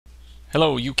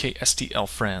Hello UKSTL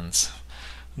friends.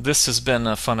 This has been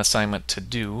a fun assignment to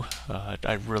do.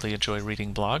 I really enjoy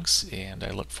reading blogs, and I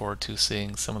look forward to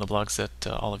seeing some of the blogs that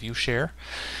all of you share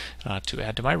to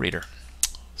add to my reader.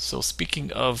 So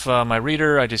speaking of my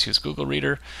reader, I just use Google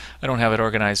Reader. I don't have it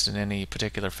organized in any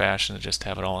particular fashion. I just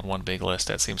have it all in one big list.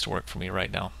 That seems to work for me right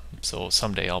now. So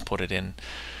someday I'll put it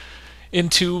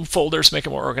into folders, make it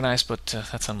more organized, but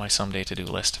that's on my someday to-do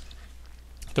list.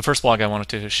 The first blog I wanted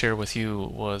to share with you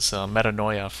was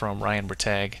Metanoia from Ryan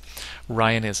Bertag.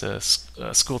 Ryan is a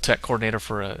school tech coordinator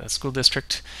for a school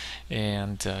district,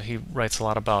 and he writes a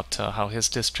lot about how his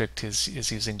district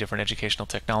is using different educational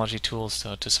technology tools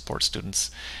to support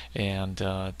students. And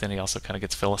then he also kind of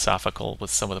gets philosophical with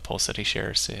some of the posts that he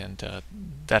shares, and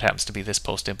that happens to be this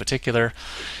post in particular,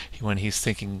 when he's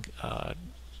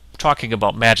talking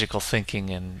about magical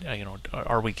thinking and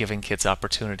are we giving kids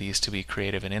opportunities to be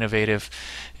creative and innovative.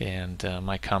 And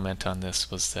my comment on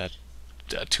this was that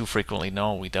too frequently,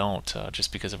 no, we don't.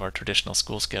 Just because of our traditional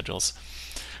school schedules,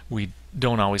 we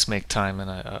don't always make time and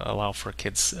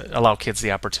allow kids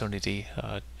the opportunity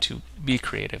to be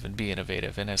creative and be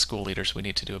innovative. And as school leaders, we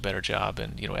need to do a better job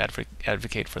and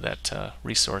advocate for that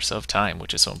resource of time,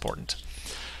 which is so important.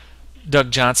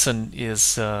 Doug Johnson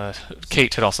is,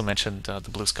 Kate had also mentioned the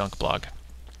Blue Skunk blog,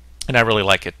 and I really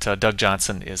like it. Doug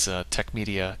Johnson is a tech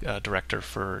media director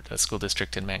for a school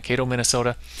district in Mankato,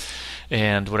 Minnesota.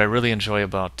 And what I really enjoy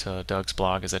about Doug's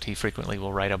blog is that he frequently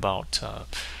will write about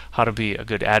how to be a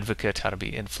good advocate, how to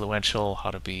be influential,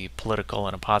 how to be political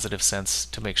in a positive sense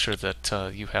to make sure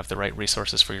that you have the right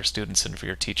resources for your students and for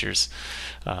your teachers.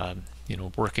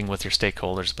 Working with your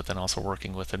stakeholders, but then also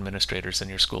working with administrators and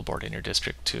your school board in your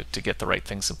district to get the right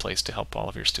things in place to help all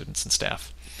of your students and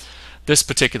staff. This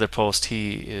particular post,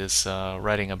 he is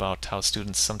writing about how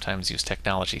students sometimes use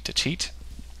technology to cheat.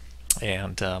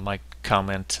 And my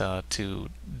comment to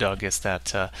Doug is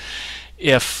that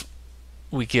if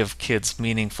we give kids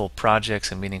meaningful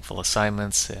projects and meaningful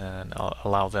assignments and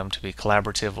allow them to be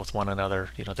collaborative with one another,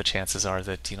 the chances are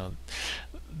that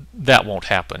that won't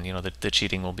happen. The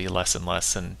cheating will be less and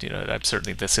less. And I'm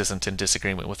certainly, this isn't in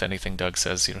disagreement with anything Doug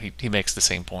says. He makes the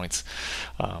same points,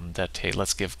 that hey,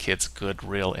 let's give kids good,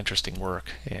 real, interesting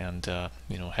work, and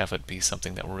have it be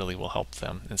something that really will help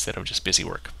them instead of just busy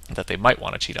work that they might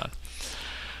want to cheat on.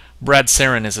 Brad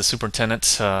Sarin is a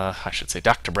superintendent, I should say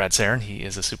Dr. Brad Sarin. He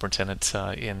is a superintendent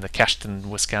in the Cashton,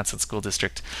 Wisconsin school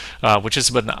district, which is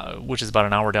about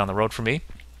an hour down the road from me.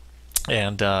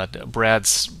 And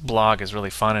Brad's blog is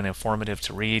really fun and informative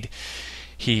to read.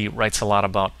 He writes a lot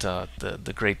about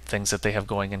the great things that they have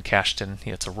going in Cashton.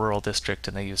 It's a rural district,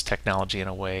 and they use technology in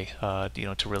a way,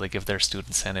 to really give their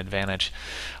students an advantage.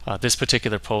 This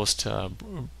particular post,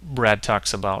 Brad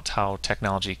talks about how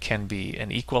technology can be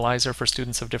an equalizer for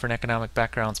students of different economic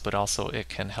backgrounds, but also it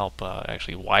can help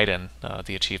actually widen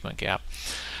the achievement gap.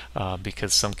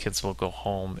 Because some kids will go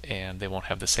home and they won't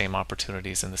have the same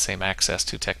opportunities and the same access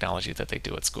to technology that they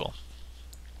do at school.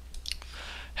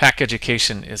 Hack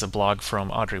Education is a blog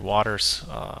from Audrey Waters.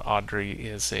 Audrey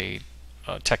is a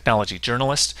technology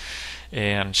journalist,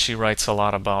 and she writes a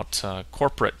lot about the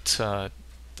corporate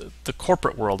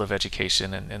world of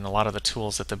education and a lot of the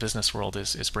tools that the business world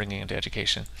is bringing into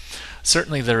education.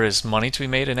 Certainly there is money to be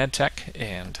made in ed tech,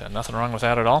 and nothing wrong with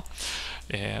that at all.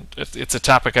 And it's a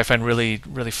topic I find really,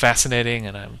 really fascinating,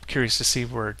 and I'm curious to see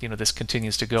where this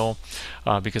continues to go,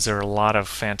 because there are a lot of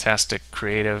fantastic,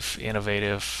 creative,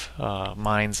 innovative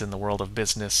minds in the world of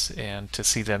business, and to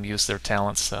see them use their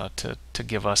talents to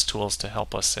give us tools to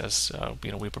help us as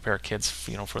we prepare kids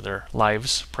for their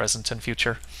lives, present and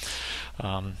future.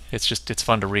 It's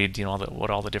fun to read what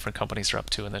all the different companies are up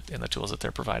to and the tools that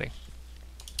they're providing.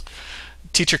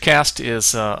 TeacherCast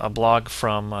is a blog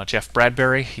from Jeff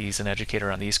Bradbury. He's an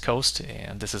educator on the East Coast,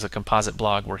 and this is a composite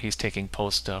blog where he's taking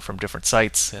posts from different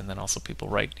sites, and then also people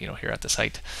write here at the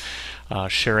site,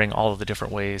 sharing all of the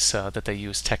different ways that they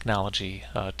use technology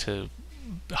to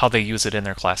how they use it in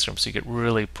their classroom. So you get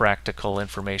really practical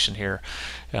information here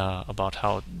about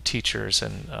how teachers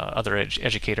and other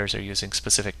educators are using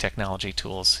specific technology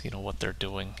tools, what they're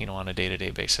doing on a day-to-day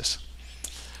basis.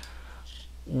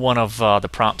 One of the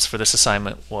prompts for this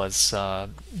assignment was,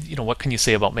 what can you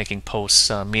say about making posts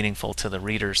meaningful to the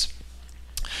readers?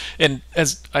 And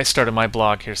as I started my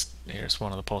blog, here's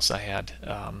one of the posts I had.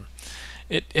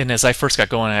 And as I first got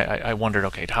going, I wondered,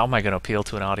 okay, how am I going to appeal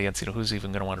to an audience? Who's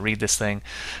even going to want to read this thing?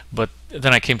 But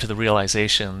then I came to the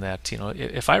realization that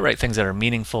if I write things that are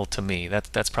meaningful to me,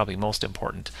 that's probably most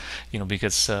important.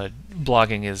 Because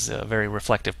blogging is a very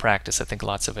reflective practice. I think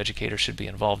lots of educators should be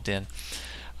involved in.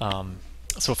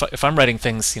 So if I'm writing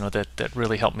things, that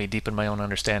really help me deepen my own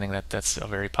understanding, that's a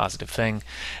very positive thing.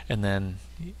 And then,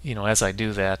 as I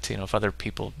do that, if other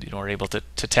people, are able to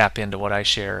tap into what I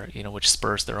share, which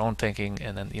spurs their own thinking,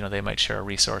 and then, they might share a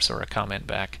resource or a comment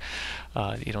back,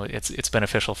 it's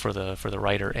beneficial for the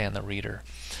writer and the reader.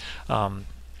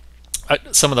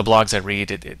 Some of the blogs I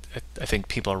read, I think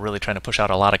people are really trying to push out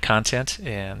a lot of content,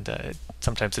 and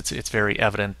sometimes it's very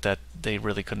evident that they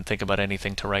really couldn't think about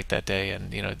anything to write that day,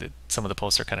 and some of the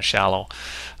posts are kind of shallow.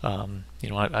 I'm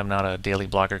not a daily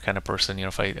blogger kind of person.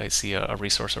 If I see a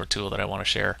resource or a tool that I want to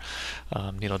share,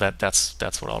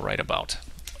 that's what I'll write about.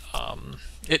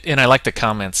 And I like the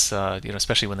comments,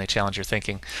 especially when they challenge your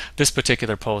thinking. This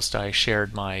particular post, I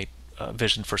shared my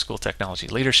vision for school technology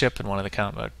leadership, and one of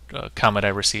the comment I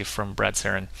received from Brad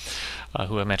Sarin,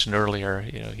 who I mentioned earlier,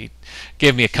 he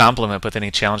gave me a compliment, but then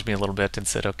he challenged me a little bit and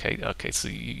said, okay, so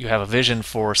you have a vision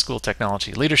for school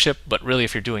technology leadership, but really,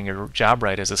 if you're doing your job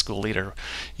right as a school leader,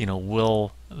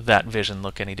 will that vision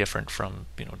look any different from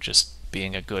just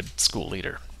being a good school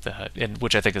leader? And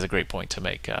which I think is a great point to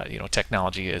make.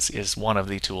 Technology is one of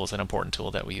the tools, an important tool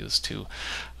that we use to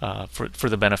for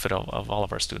the benefit of all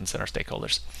of our students and our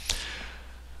stakeholders.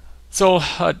 So,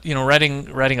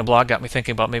 writing a blog got me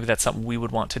thinking about maybe that's something we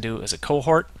would want to do as a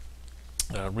cohort.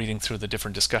 Reading through the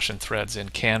different discussion threads in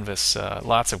Canvas,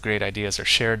 lots of great ideas are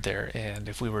shared there, and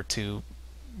if we were to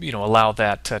allow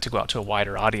that to go out to a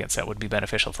wider audience, that would be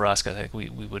beneficial for us, because I think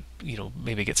we would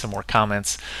maybe get some more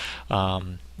comments,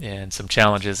 and some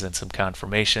challenges and some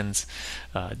confirmations.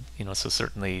 So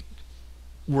certainly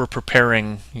we're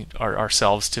preparing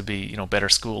ourselves to be better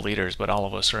school leaders, but all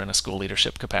of us are in a school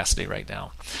leadership capacity right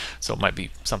now, so it might be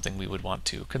something we would want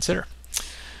to consider.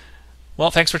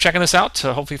 Well, thanks for checking this out.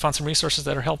 Hopefully you found some resources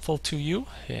that are helpful to you,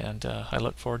 and I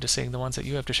look forward to seeing the ones that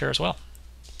you have to share as well.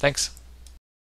 Thanks.